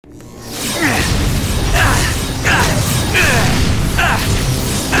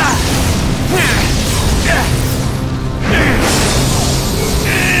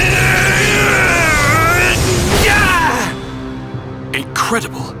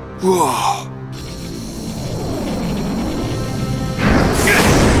Whoa!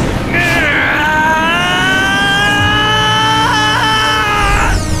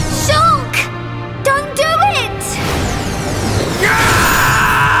 Shulk! Don't do it!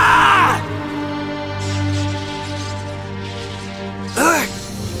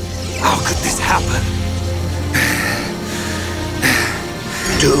 How could this happen?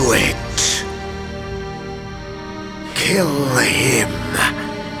 Do it. Kill him.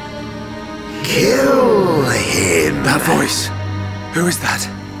 Kill him. That voice. Who is that?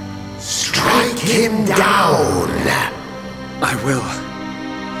 Strike him down. I will.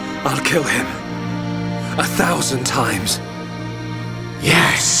 I'll kill him. 1,000 times.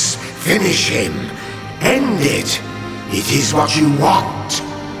 Yes, finish him. End it. It is what you want.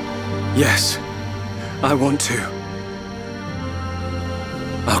 Yes, I want to.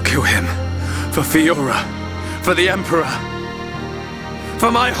 I'll kill him. For Fiora. For the Emperor.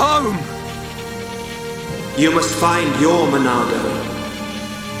 For my home! You must find your Monado.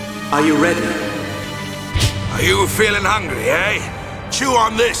 Are you ready? Are you feeling hungry, eh? Chew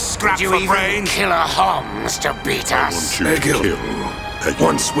on this, scrap for brains. Kill a Homs to beat us. Egil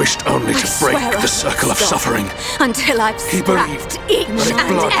once wished only to break the circle of suffering. Until I've He believed scrapped each that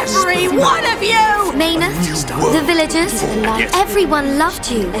and blood every was the one of you! Maynard, The villagers, everyone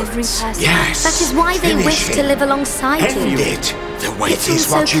loved you. Every person. Yes. That is why they finish wished to him. live alongside End you. it. It is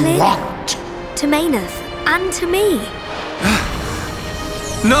so what you clear. want. To Maynard and to me.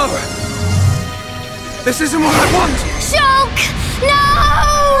 No! This isn't what I want! Shulk! No!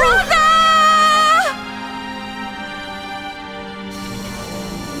 Brother!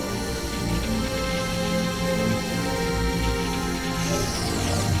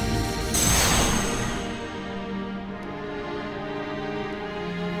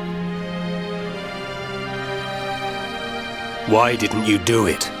 Why didn't you do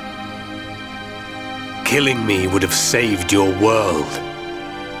it? Killing me would have saved your world.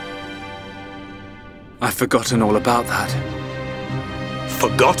 I've forgotten all about that.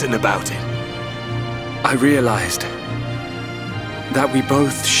 Forgotten about it? I realized that we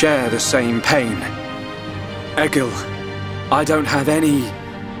both share the same pain. Egil, I don't have any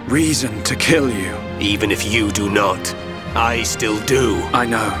reason to kill you. Even if you do not, I still do. I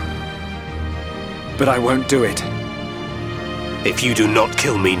know. But I won't do it. If you do not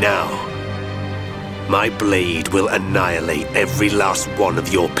kill me now, my blade will annihilate every last one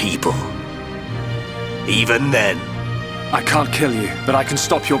of your people. Even then. I can't kill you, but I can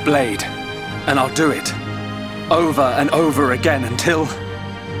stop your blade. And I'll do it. Over and over again until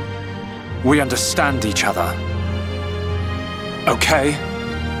we understand each other. Okay?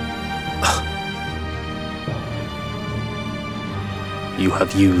 You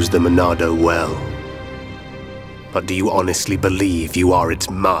have used the Monado well. But do you honestly believe you are its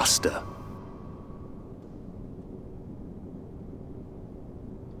master?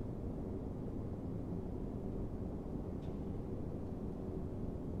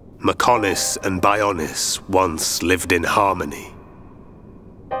 Mechonis and Bionis once lived in harmony.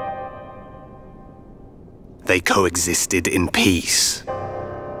 They coexisted in peace,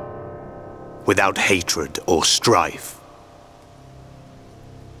 without hatred or strife.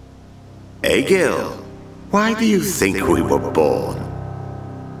 Egil, why do you think we were born?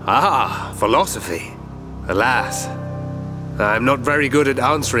 Ah, philosophy. Alas, I'm not very good at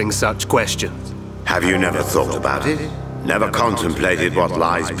answering such questions. Have you never thought about it? Never contemplated what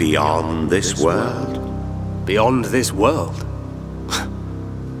lies beyond this world? Beyond this world?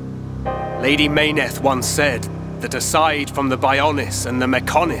 Lady Meyneth once said that aside from the Bionis and the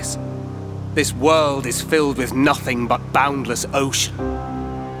Mechonis, this world is filled with nothing but boundless ocean.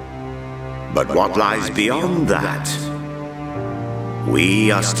 But what lies beyond that?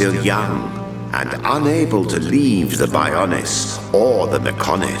 We are still young and unable to leave the Bionis or the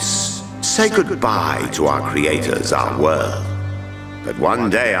Mechonis. Say goodbye to our creators, our world. But one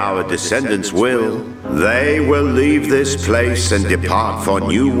day our descendants will. They will leave this place and depart for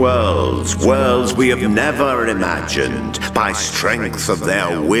new worlds, worlds we have never imagined, by strength of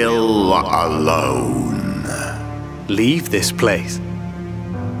their will alone. Leave this place?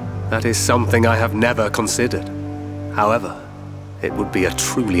 That is something I have never considered. However, it would be a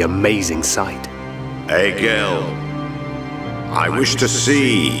truly amazing sight. Egil, I wish to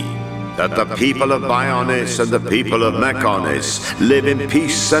see that the people of Bionis and the people of Mechonis live in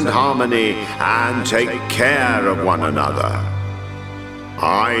peace and harmony and take care of one another.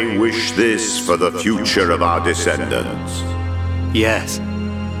 I wish this for the future of our descendants. Yes,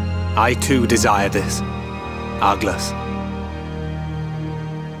 I too desire this. Aglas.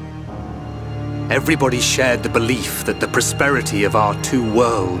 Everybody shared the belief that the prosperity of our two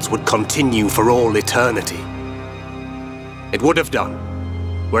worlds would continue for all eternity. It would have done,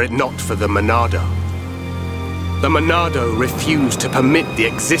 were it not for the Monado. The Monado refused to permit the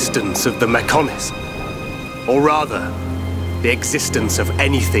existence of the Mechonis. Or rather, the existence of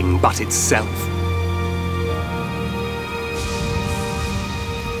anything but itself.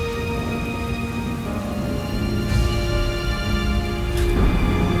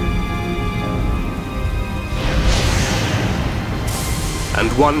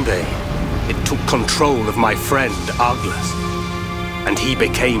 And one day, it took control of my friend, Arglus, and he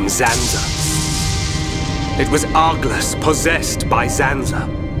became Zanza. It was Arglus possessed by Zanza,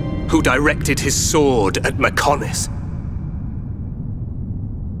 who directed his sword at Mechonis.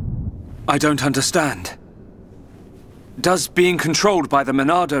 I don't understand. Does being controlled by the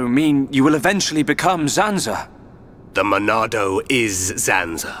Monado mean you will eventually become Zanza? The Monado is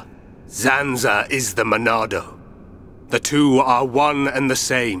Zanza. Zanza is the Monado. The two are one and the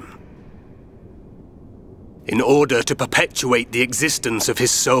same. In order to perpetuate the existence of his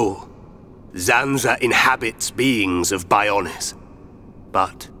soul, Zanza inhabits beings of Bionis.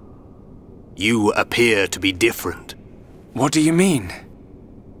 But you appear to be different. What do you mean?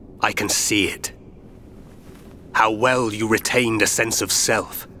 I can see it. How well you retained a sense of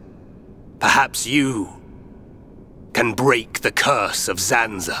self. Perhaps you can break the curse of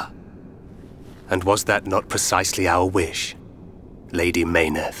Zanza. And was that not precisely our wish, Lady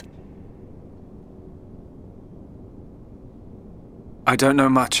Mayneth? I don't know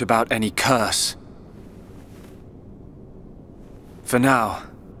much about any curse. For now,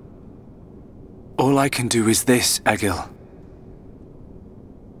 all I can do is this, Egil.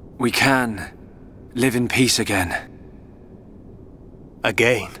 We can live in peace again.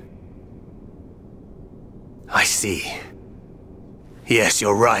 Again? I see. Yes,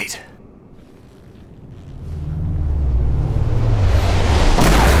 you're right.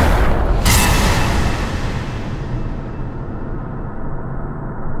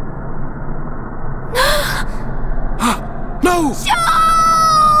 No!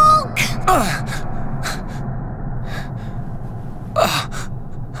 Shulk!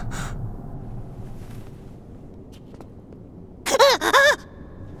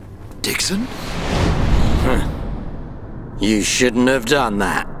 Dickson? You shouldn't have done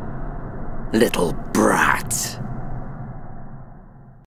that, little brat.